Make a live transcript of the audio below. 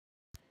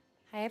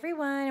Hi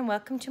everyone, and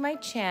welcome to my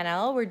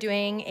channel. We're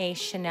doing a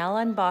Chanel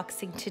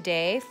unboxing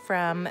today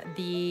from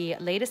the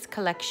latest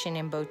collection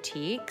in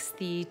boutiques,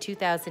 the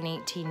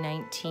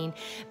 2018-19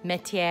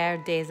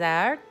 Metiers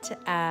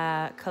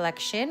D'Art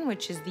collection,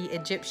 which is the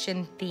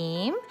Egyptian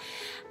theme.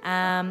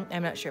 I'm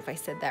not sure if I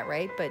said that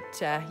right,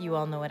 but you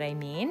all know what I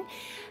mean.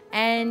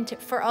 And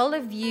for all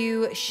of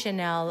you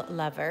Chanel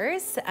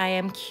lovers, I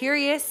am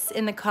curious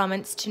in the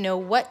comments to know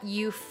what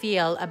you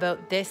feel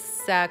about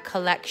this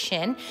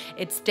collection.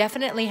 It's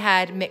definitely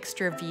had mixed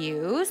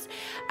reviews.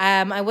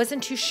 I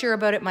wasn't too sure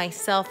about it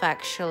myself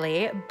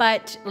actually,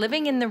 but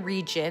living in the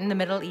region, the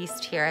Middle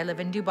East here, I live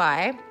in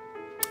Dubai.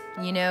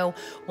 You know,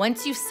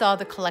 once you saw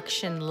the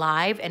collection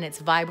live and its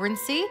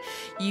vibrancy,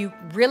 you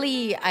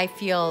really, I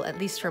feel, at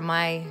least for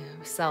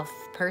myself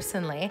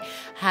personally,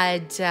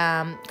 had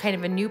kind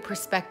of a new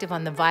perspective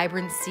on the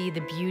vibrancy, the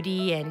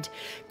beauty, and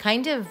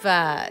kind of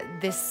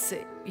this,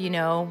 you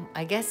know,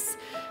 I guess,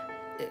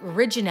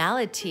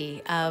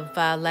 originality of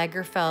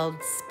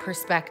Lagerfeld's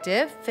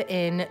perspective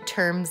in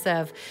terms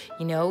of,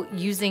 you know,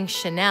 using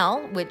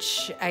Chanel,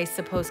 which I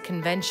suppose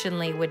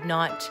conventionally would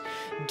not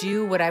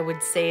do what I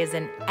would say is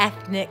an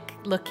ethnic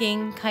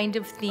looking kind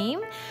of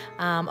theme.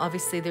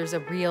 Obviously there's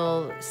a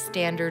real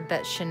standard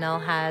that Chanel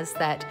has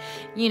that,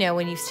 you know,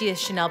 when you see a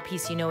Chanel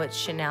piece, you know it's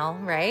Chanel,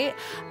 right?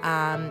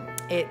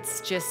 It's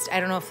just, I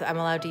don't know if I'm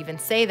allowed to even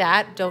say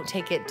that. Don't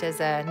take it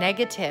as a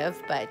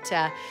negative, but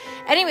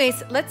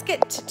anyways, let's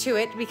get to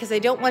it because I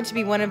don't want to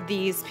be one of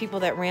these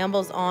people that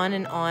rambles on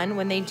and on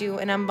when they do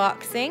an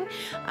unboxing.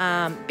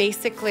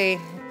 Basically,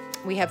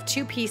 we have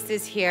two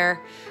pieces here,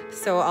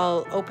 so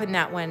I'll open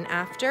that one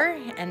after,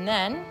 and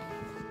then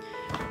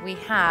we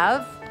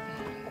have,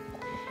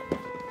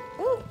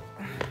 ooh,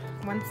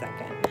 1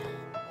 second,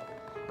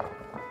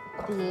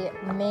 the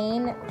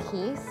main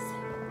piece,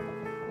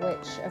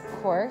 which of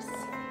course,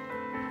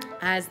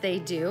 as they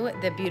do,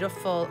 the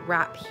beautiful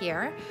wrap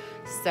here.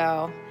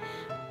 So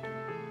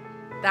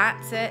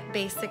that's it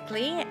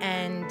basically,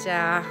 and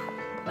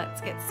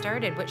let's get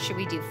started. What should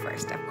we do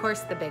first? Of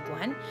course the big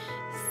one.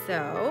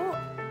 So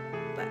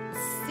let's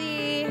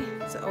see.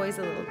 It's always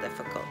a little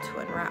difficult to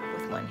unwrap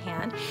with one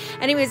hand.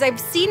 Anyways, I've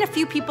seen a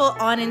few people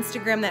on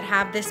Instagram that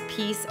have this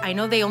piece. I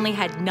know they only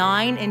had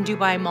 9 in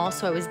Dubai Mall,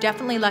 so I was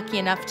definitely lucky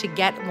enough to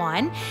get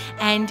one.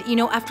 And, you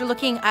know, after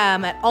looking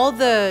at all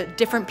the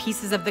different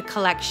pieces of the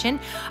collection,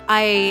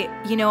 I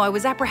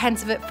was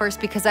apprehensive at first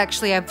because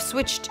actually I've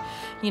switched,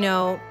 you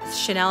know,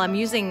 Chanel. I'm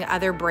using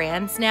other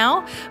brands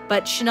now,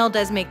 but Chanel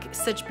does make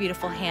such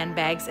beautiful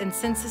handbags. And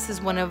since this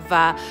is one of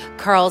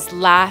Carl's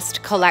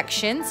last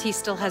collections, he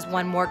still has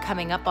one more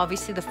coming up,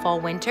 obviously the fall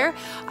winter.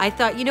 I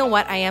thought, you know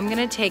what, I am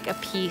gonna take a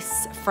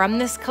piece from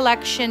this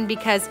collection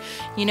because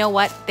you know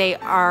what, they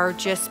are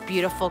just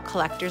beautiful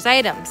collector's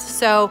items.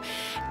 So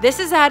this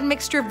has had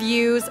mixed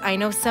reviews. I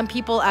know some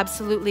people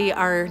absolutely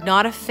are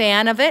not a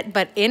fan of it,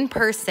 but in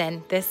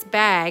person, this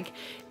bag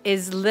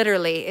is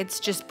literally, it's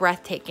just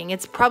breathtaking.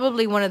 It's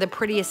probably one of the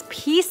prettiest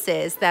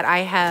pieces that I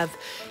have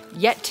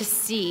yet to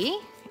see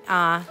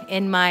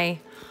in my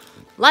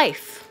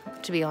life,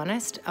 to be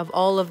honest, of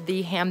all of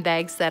the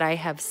handbags that I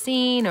have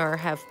seen or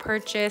have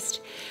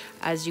purchased.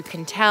 As you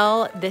can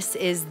tell, this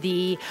is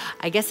the,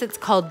 I guess it's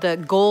called the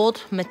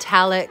gold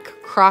metallic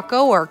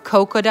croco, or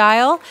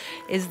crocodile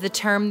is the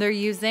term they're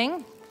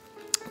using,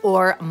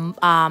 or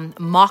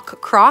mock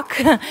croc.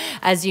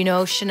 As you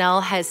know, Chanel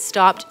has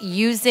stopped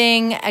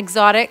using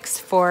exotics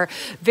for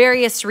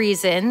various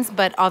reasons,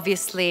 but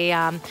obviously,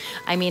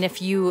 I mean,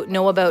 if you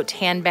know about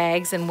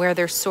handbags and where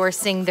they're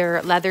sourcing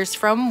their leathers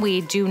from,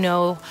 we do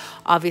know,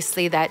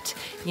 obviously, that,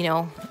 you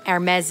know,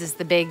 Hermes is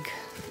the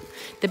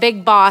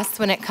big boss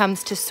when it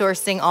comes to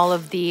sourcing all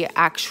of the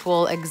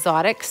actual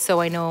exotics.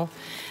 So I know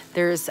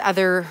there's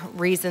other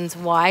reasons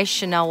why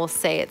Chanel will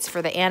say it's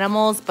for the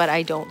animals, but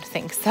I don't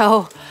think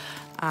so.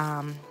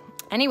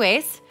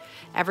 Anyways,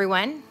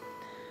 everyone,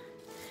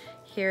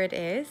 here it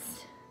is.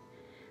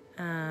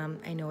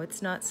 I know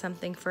it's not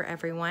something for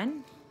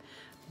everyone,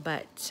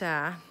 but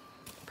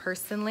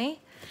personally,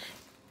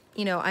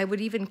 you know, I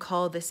would even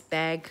call this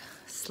bag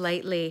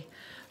slightly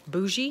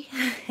bougie.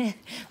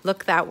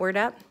 Look that word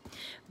up.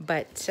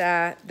 But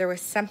there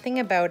was something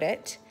about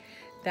it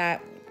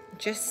that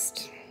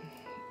just,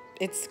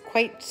 it's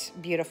quite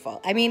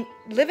beautiful. I mean,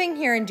 living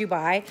here in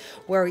Dubai,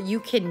 where you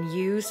can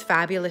use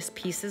fabulous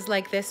pieces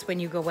like this when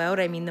you go out,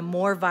 I mean, the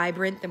more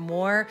vibrant, the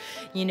more,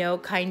 you know,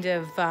 kind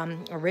of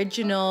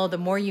original, the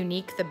more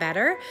unique, the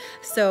better.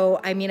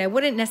 So, I mean, I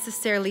wouldn't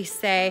necessarily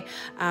say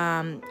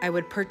I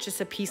would purchase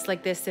a piece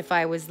like this if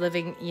I was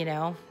living, you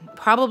know,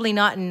 probably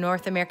not in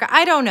North America.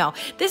 I don't know.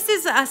 This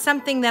is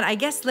something that I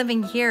guess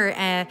living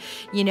here,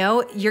 you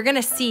know, you're going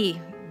to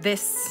see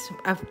this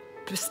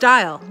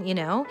style, you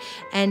know,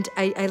 and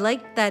I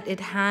like that it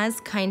has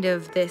kind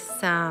of this,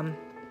 I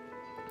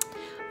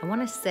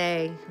want to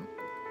say,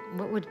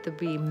 what would there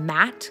be,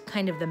 matte,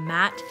 kind of the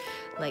matte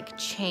like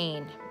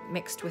chain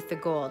mixed with the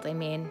gold. I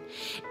mean,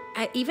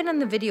 even in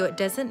the video, it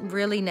doesn't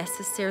really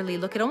necessarily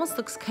look, it almost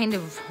looks kind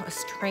of a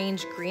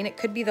strange green. It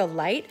could be the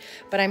light,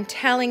 but I'm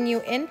telling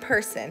you in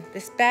person,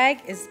 this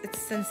bag it's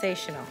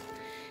sensational.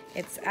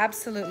 It's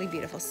absolutely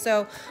beautiful.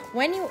 So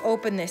when you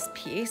open this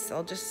piece,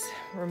 I'll just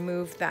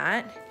remove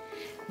that.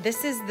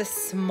 This is the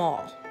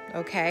small,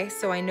 okay?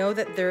 So I know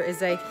that there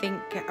is, I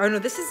think, or no,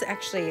 this is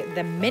actually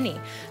the mini.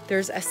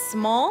 There's a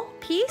small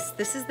piece,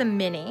 this is the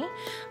mini,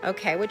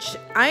 okay, which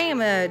I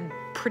am a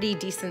pretty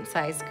decent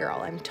sized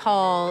girl. I'm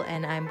tall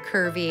and I'm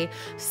curvy.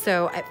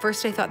 So at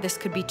first I thought this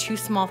could be too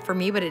small for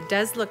me, but it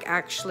does look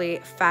actually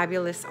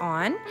fabulous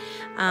on.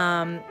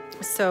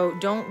 So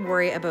don't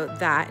worry about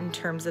that in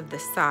terms of the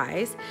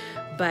size,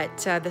 but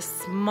the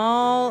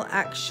small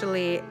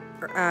actually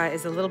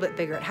is a little bit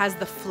bigger. It has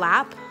the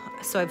flap,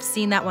 so I've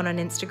seen that one on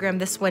Instagram.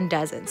 This one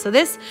doesn't. So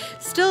this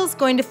still is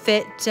going to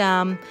fit,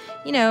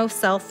 you know,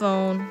 cell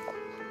phone,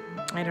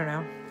 I don't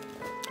know.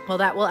 Well,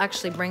 that will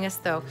actually bring us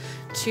though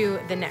to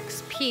the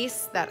next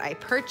piece that I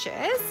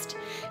purchased,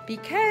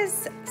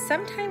 because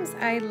sometimes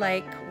I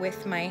like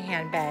with my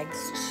handbags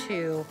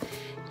to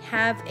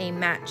have a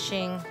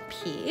matching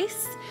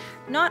piece.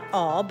 Not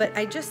all, but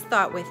I just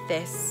thought with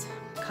this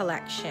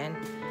collection,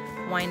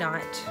 why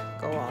not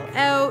go all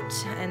out?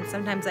 And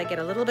sometimes I get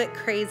a little bit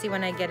crazy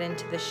when I get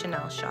into the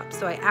Chanel shop.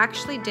 So I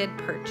actually did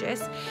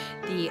purchase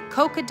the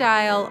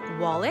crocodile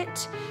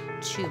wallet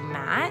to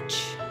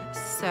match.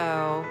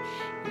 So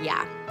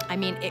yeah, I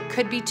mean, it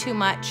could be too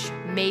much.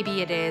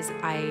 Maybe it is,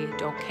 I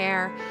don't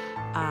care.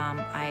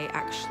 I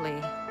actually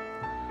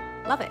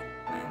love it.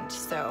 And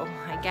so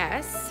I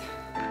guess,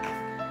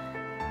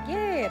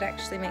 yay, it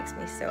actually makes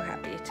me so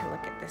happy to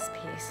look at this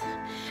piece.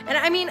 And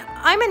I mean,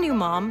 I'm a new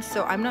mom,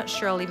 so I'm not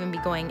sure I'll even be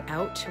going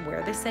out to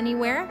wear this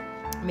anywhere.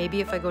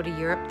 Maybe if I go to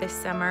Europe this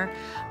summer,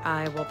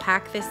 I will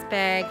pack this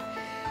bag.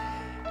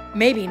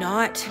 Maybe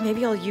not.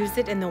 Maybe I'll use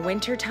it in the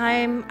winter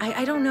time.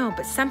 I don't know,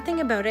 but something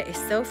about it is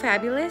so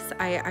fabulous.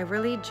 I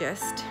really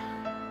just,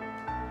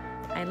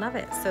 I love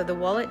it. So the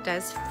wallet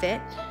does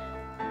fit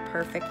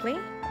perfectly.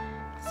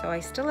 So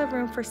I still have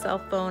room for cell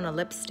phone, a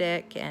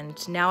lipstick, and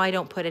now I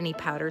don't put any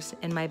powders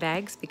in my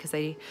bags because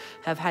I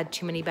have had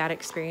too many bad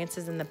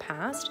experiences in the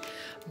past.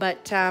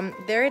 But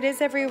there it is,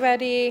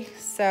 everybody.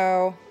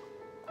 So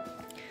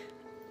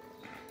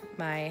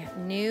my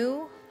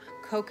new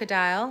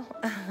crocodile.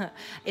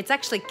 It's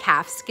actually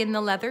calfskin, the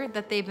leather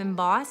that they've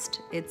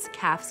embossed. It's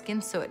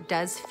calfskin, so it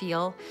does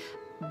feel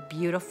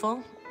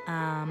beautiful,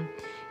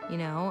 you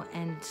know,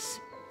 and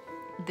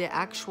the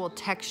actual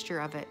texture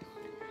of it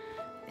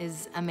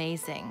is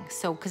amazing.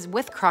 So, because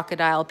with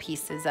crocodile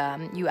pieces,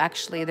 you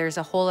actually, there's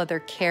a whole other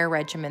care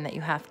regimen that you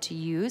have to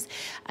use.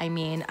 I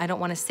mean, I don't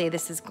want to say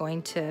this is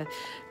going to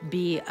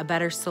be a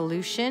better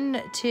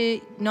solution to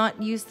not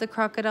use the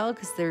crocodile,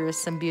 because there is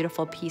some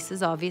beautiful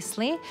pieces,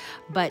 obviously,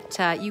 but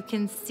you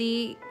can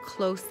see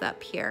close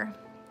up here.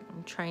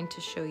 I'm trying to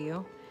show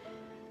you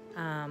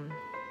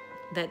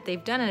that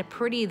they've done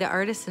the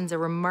artisans, a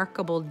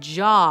remarkable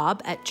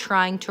job at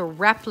trying to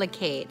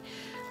replicate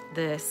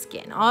the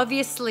skin.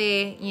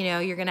 Obviously, you know,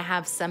 you're gonna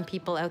have some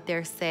people out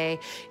there say,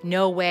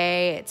 no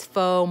way, it's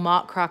faux,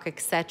 mock croc,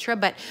 etc.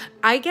 But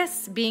I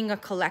guess being a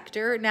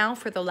collector now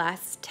for the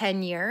last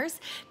 10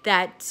 years,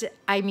 that,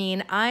 I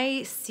mean,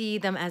 I see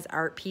them as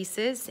art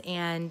pieces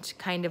and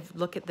kind of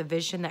look at the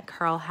vision that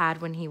Carl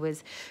had when he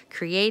was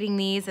creating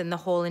these and the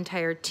whole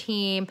entire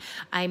team.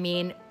 I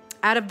mean,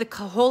 out of the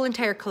whole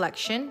entire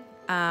collection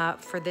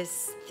for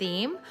this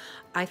theme,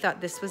 I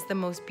thought this was the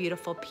most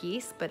beautiful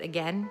piece, but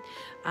again,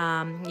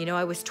 you know,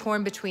 I was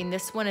torn between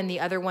this one and the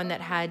other one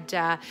that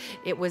had,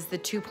 it was the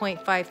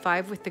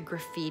 2.55 with the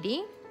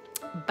graffiti.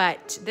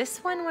 But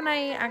this one, when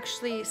I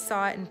actually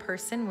saw it in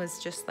person, was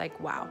just like,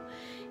 wow,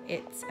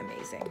 it's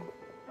amazing.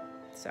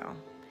 So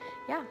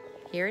yeah,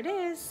 here it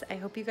is. I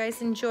hope you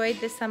guys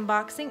enjoyed this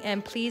unboxing,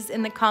 and please,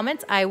 in the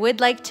comments, I would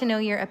like to know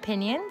your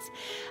opinions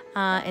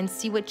and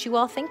see what you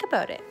all think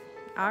about it.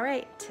 All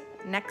right,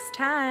 next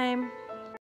time.